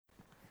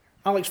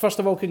Alex, first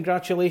of all,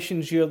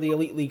 congratulations. You're the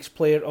Elite League's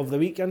Player of the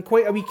Week, and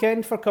quite a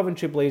weekend for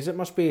Coventry Blaze. It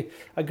must be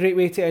a great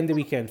way to end the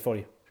weekend for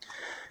you.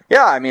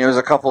 Yeah, I mean, it was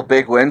a couple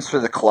big wins for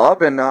the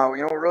club, and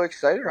we're really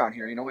excited around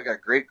here. We got a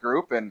great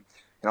group, and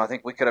I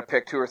think we could have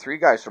picked two or three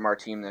guys from our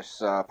team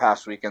this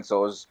past weekend. So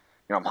it was,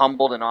 I'm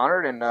humbled and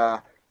honored, and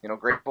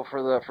grateful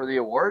for the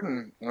award,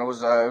 and it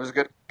was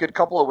a good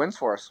couple of wins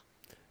for us.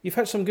 You've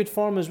had some good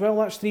form as well.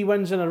 That's 3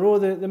 wins in a row.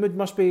 The mood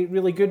must be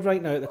really good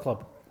right now at the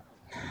club.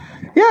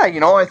 Yeah,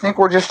 I think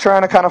we're just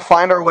trying to kind of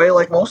find our way,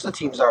 like most of the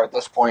teams are at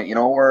this point.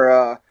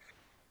 We're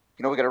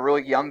we got a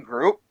really young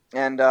group.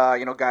 And,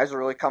 guys are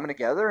really coming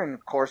together. And,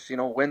 of course,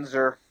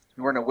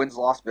 we're in a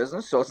wins-loss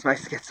business, so it's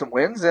nice to get some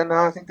wins. And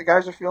I think the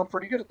guys are feeling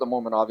pretty good at the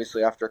moment,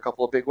 obviously, after a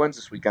couple of big wins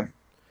this weekend.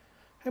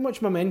 How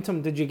much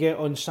momentum did you get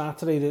on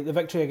Saturday, the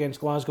victory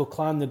against Glasgow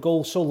Clan, the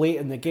goal so late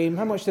in the game?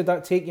 How much did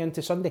that take you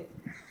into Sunday?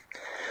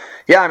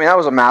 Yeah, I mean, that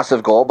was a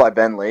massive goal by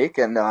Ben Lake.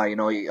 And,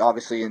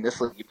 obviously in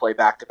this league you play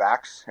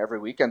back-to-backs every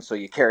weekend, so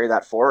you carry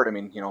that forward. I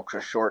mean,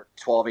 just short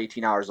 12,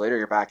 18 hours later,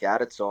 you're back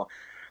at it. So,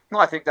 no,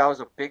 I think that was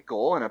a big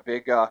goal and a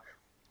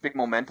big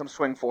momentum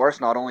swing for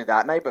us, not only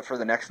that night, but for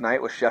the next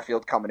night with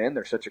Sheffield coming in.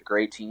 They're such a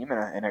great team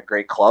and a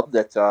great club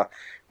that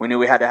we knew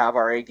we had to have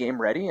our A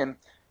game ready. And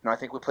I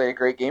think we played a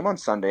great game on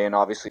Sunday and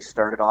obviously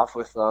started off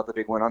with the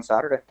big win on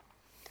Saturday.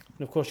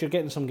 And of course, you're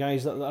getting some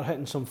guys that are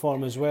hitting some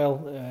form as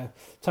well.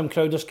 Tim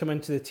Crowder's come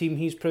into the team.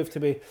 He's proved to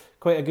be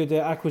quite a good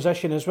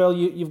acquisition as well.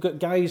 You've got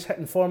guys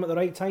hitting form at the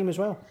right time as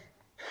well.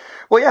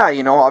 Well,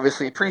 yeah,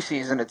 obviously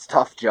preseason, it's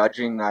tough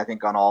judging, I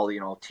think, on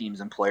all,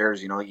 teams and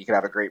players. You could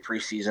have a great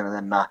preseason and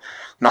then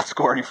not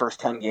score any first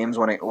 10 games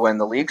when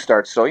the league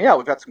starts. So, yeah,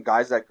 we've got some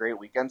guys that great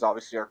weekends.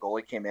 Obviously, our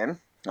goalie came in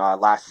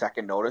last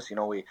second notice.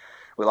 We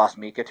lost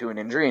Mika to an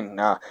injury, and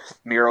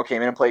Miro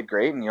came in and played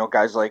great. And,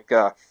 guys like,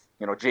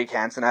 Jake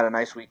Hansen had a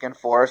nice weekend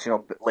for us.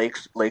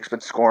 Lake's been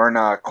scoring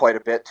quite a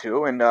bit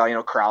too. And,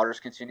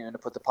 Crowder's continuing to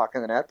put the puck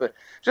in the net. But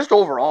just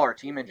overall, our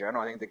team in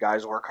general, I think the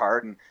guys work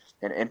hard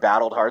and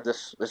battled hard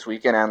this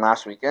weekend and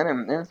last weekend,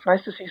 and it's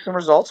nice to see some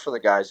results for the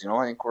guys.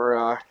 I think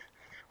we're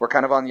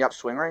kind of on the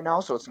upswing right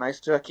now, so it's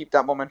nice to keep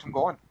that momentum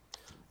going.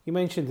 You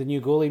mentioned the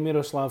new goalie,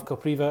 Miroslav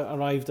Kopriva,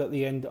 arrived at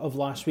the end of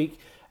last week.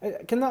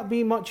 Can that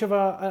be much of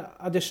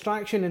a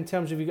distraction in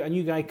terms of you've got a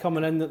new guy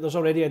coming in, that there's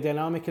already a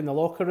dynamic in the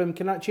locker room?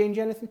 Can that change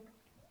anything?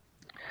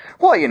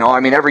 Well, I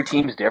mean, every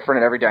team's different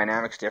and every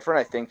dynamic's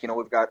different. I think,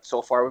 we've got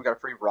a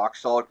pretty rock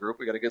solid group.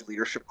 We've got a good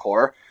leadership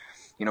core.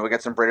 We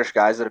got some British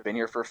guys that have been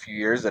here for a few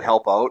years that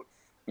help out,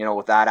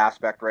 with that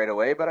aspect right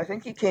away. But I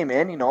think he came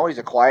in, he's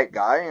a quiet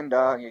guy, and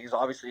he's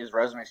obviously, his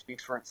resume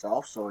speaks for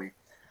itself. So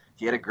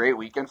he had a great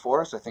weekend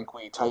for us. I think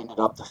we tightened it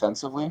up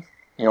defensively,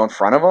 in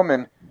front of him.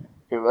 And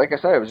like I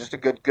said, it was just a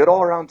good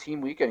all-around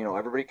team weekend.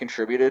 Everybody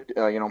contributed,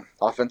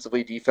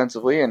 offensively,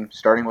 defensively, and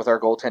starting with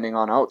our goaltending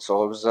on out.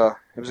 So it was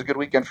a good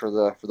weekend for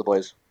the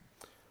Blaze.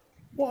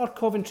 What are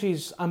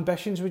Coventry's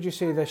ambitions, would you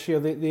say, this year?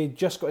 They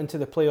just got into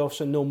the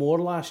playoffs and no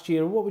more last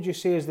year. What would you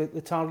say is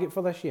the target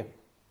for this year?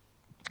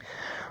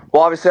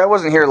 Well, obviously, I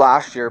wasn't here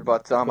last year,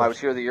 but I was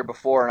here the year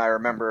before, and I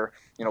remember,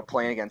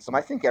 playing against them. I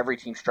think every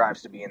team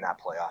strives to be in that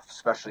playoff,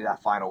 especially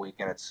that final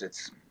weekend.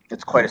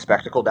 It's quite a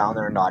spectacle down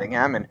there in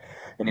Nottingham, and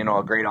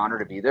a great honor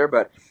to be there.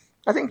 But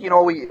I think, we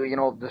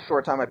the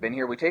short time I've been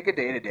here, we take it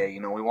day to day.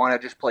 We want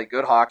to just play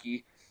good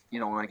hockey.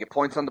 We want to get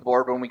points on the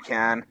board when we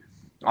can.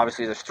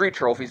 Obviously, there's 3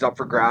 trophies up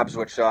for grabs,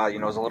 which is a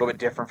little bit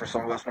different for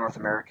some of us North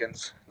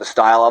Americans, the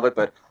style of it,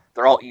 but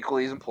they're all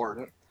equally as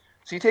important.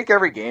 So you take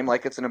every game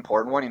like it's an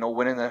important one.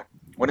 Winning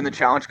the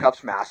Challenge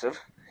Cup's massive.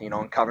 In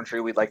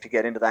Coventry, we'd like to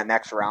get into that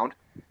next round.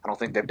 I don't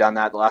think they've done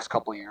that the last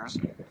couple of years.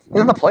 And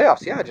in the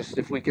playoffs, yeah, just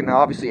if we can,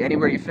 obviously,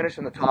 anywhere you finish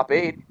in the top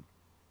 8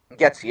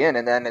 gets you in,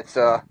 and then it's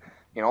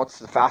it's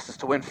the fastest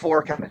to win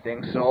 4 kind of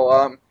thing.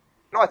 So,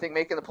 I think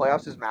making the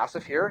playoffs is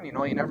massive here, and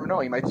you never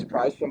know. You might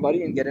surprise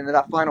somebody and get into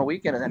that final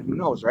weekend, and then who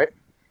knows, right?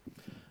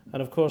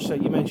 And of course,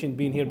 you mentioned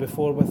being here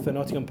before with the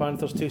Nottingham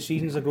Panthers 2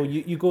 seasons ago.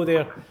 You go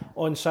there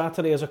on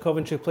Saturday as a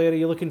Coventry player. Are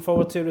you looking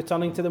forward to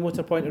returning to the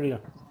Motorpoint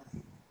Arena?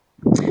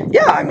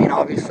 Yeah, I mean,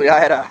 obviously, I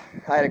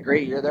had a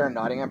great year there in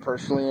Nottingham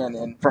personally,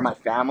 and for my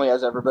family,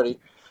 as everybody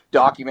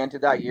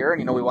documented that year.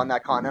 And we won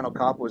that Continental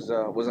Cup, was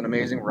an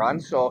amazing run.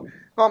 So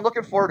I'm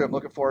looking forward to it. I'm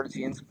looking forward to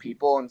seeing some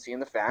people and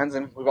seeing the fans,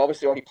 and we've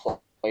obviously already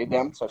played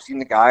them, so I've seen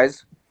the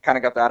guys. Kind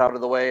of got that out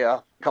of the way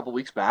a couple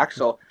weeks back.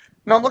 So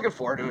I'm looking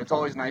forward to it. It's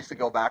always nice to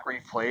go back where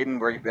you've played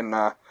and where you've been,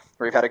 where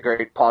you've had a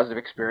great positive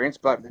experience.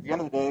 But at the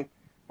end of the day,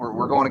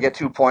 we're going to get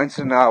 2 points,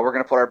 and we're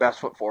going to put our best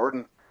foot forward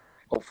and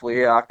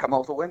hopefully come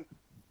out with a win.